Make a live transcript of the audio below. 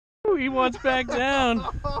he wants back down.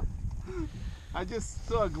 I just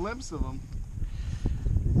saw a glimpse of him.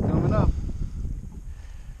 He's coming up.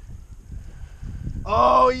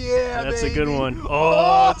 Oh yeah, That's baby. a good one.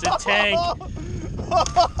 Oh, it's a tank.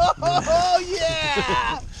 Oh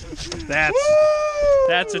yeah.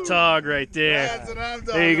 That's a tog right there. That's what I'm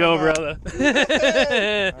talking There you go, about.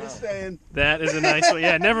 brother. We're staying. That is a nice one.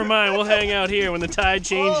 Yeah, never mind. We'll hang out here when the tide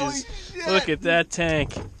changes. Holy shit. Look at that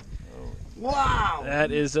tank. Wow.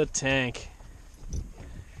 That is a tank.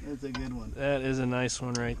 That's a good one. That is a nice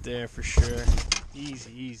one right there for sure.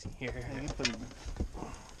 Easy, easy. Here.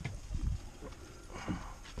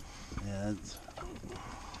 Yeah, that's...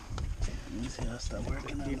 Let me see how I start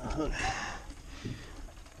working on the hook.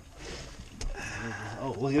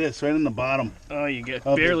 Oh, look at this, right in the bottom. Oh, you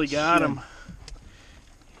barely got him.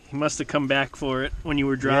 He must have come back for it when you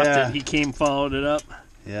were dropped it. He came, followed it up.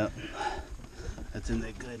 Yep. That's in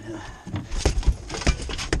there good, huh?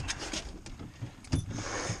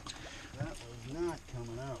 That was not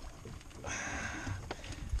coming out.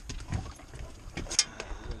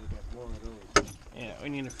 Yeah, we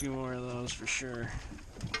need a few more of those for sure.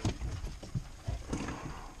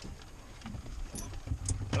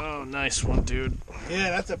 Oh, nice one, dude. Yeah,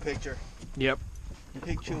 that's a picture. Yep.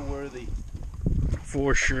 Picture worthy.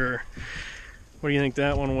 For sure. What do you think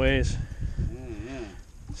that one weighs? Yeah.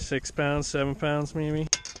 6 pounds, 7 pounds maybe?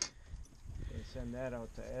 Send that out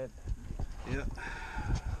to Ed. Yep. You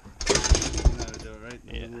know how to do it, right?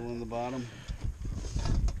 Yeah. A little on the bottom.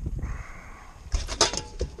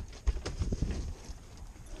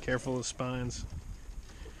 Careful of spines.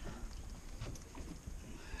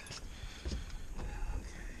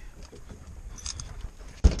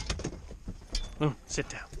 Oh, sit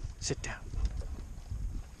down. Sit down.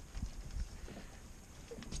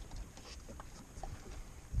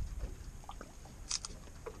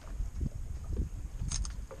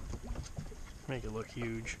 Make it look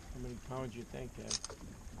huge. How many pounds you think, Ed?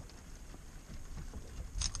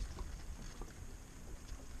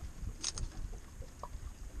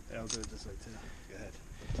 Yeah, I'll do it this way too. Go ahead.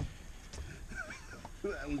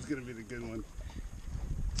 That one's gonna be the good one.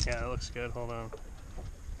 Yeah, that looks good. Hold on.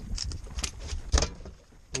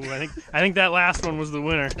 Ooh, I think that last one was the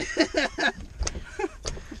winner.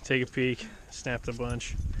 Take a peek. Snapped a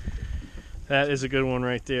bunch. That is a good one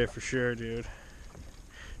right there for sure, dude.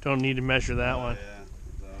 Don't need to measure that one. Yeah, that's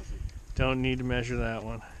awesome. Don't need to measure that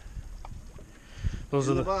one. Those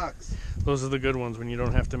in are the box. Those are the good ones when you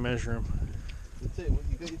don't have to measure them. You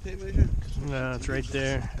got your tape measure? No, it's right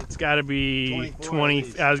there. It's got to be 24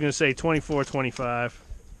 20. I was gonna say 24, 25.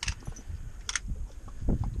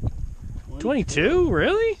 22?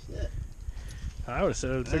 Really? Yeah. I would have said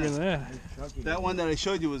it was bigger than that. That one that I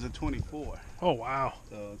showed you was a 24. Oh wow.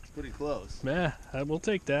 So it's pretty close. Yeah, we'll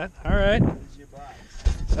take that. All right. Where's your box?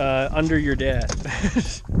 Under your dad.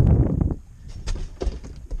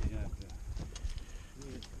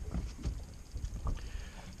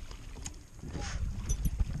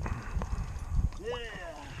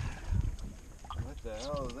 What the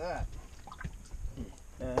hell is that?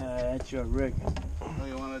 That's your rig. Oh,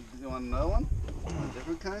 you want another one? A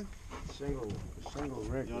different kind? Single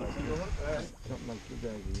rig. You want a single hook? All right. Something like you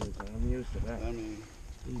guys are using. I'm used to that. I mean,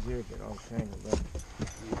 Easier to get all tangled up.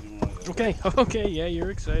 Okay, yeah,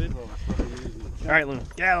 you're excited. All right, Loon,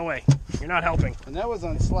 get out of the way. You're not helping. And that was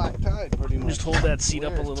on slack tide, pretty much. Just hold that seat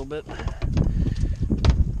up a little bit.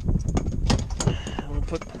 We'll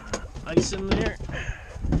put ice in there.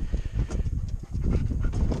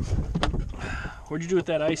 What'd you do with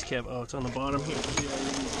that ice, Kev? Oh, it's on the bottom here.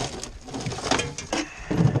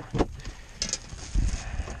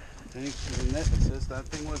 Thanks for the net assist. That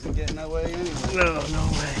thing wasn't getting away anyway. No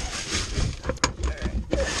way.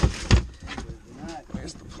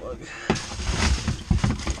 Where's the plug?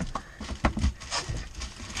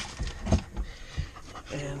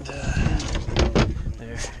 And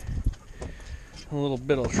there. A little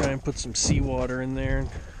bit. I'll try and put some seawater in there and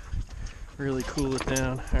really cool it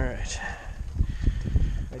down. All right.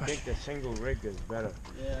 I think the single rig is better.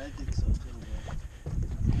 Yeah, I think so too.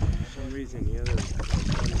 For some reason, the other one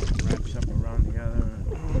wraps up around the other.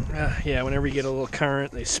 Yeah, whenever you get a little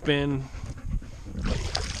current, they spin.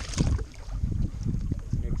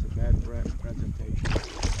 Makes a bad presentation.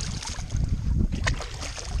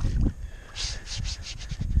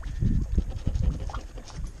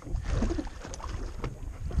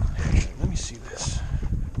 Let me see this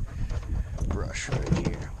brush right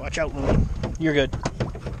here. Watch out, Loon. You're good.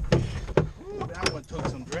 Ooh, that one took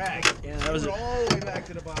some drag. Yeah, that was all the way back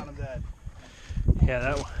to the bottom, Dad. Yeah,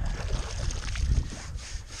 that one.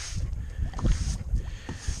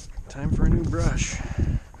 Time for a new brush.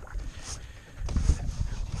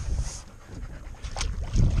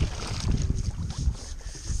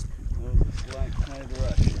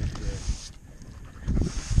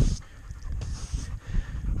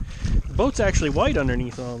 boat's actually white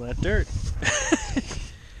underneath all that dirt.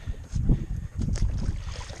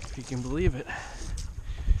 If you can believe it.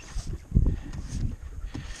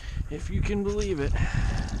 If you can believe it.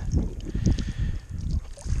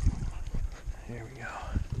 There we go.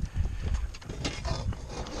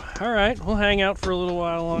 Alright, we'll hang out for a little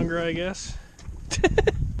while longer, I guess.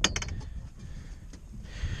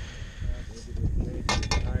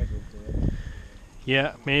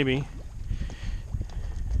 Yeah, maybe.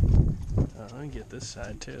 Let me get this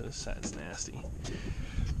side too. This side's nasty.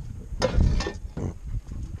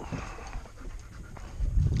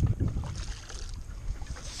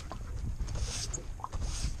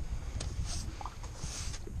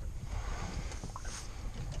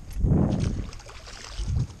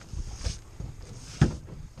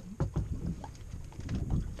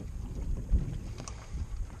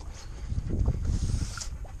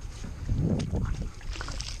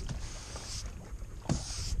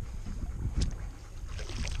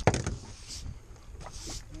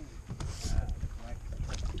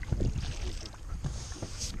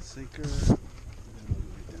 Sinker. I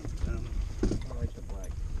like the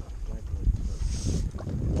black.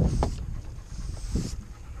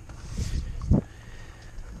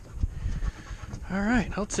 All right,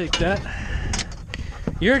 I'll take that.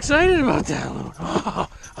 You're excited about that, Lou. Oh,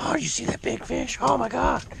 you see that big fish? Oh my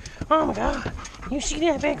God. Oh my God. You see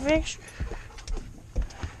that big fish?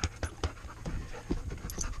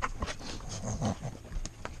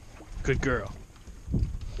 Good girl.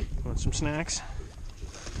 Want some snacks?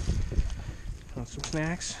 Want some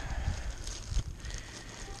snacks?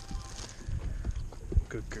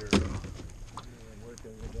 Good girl.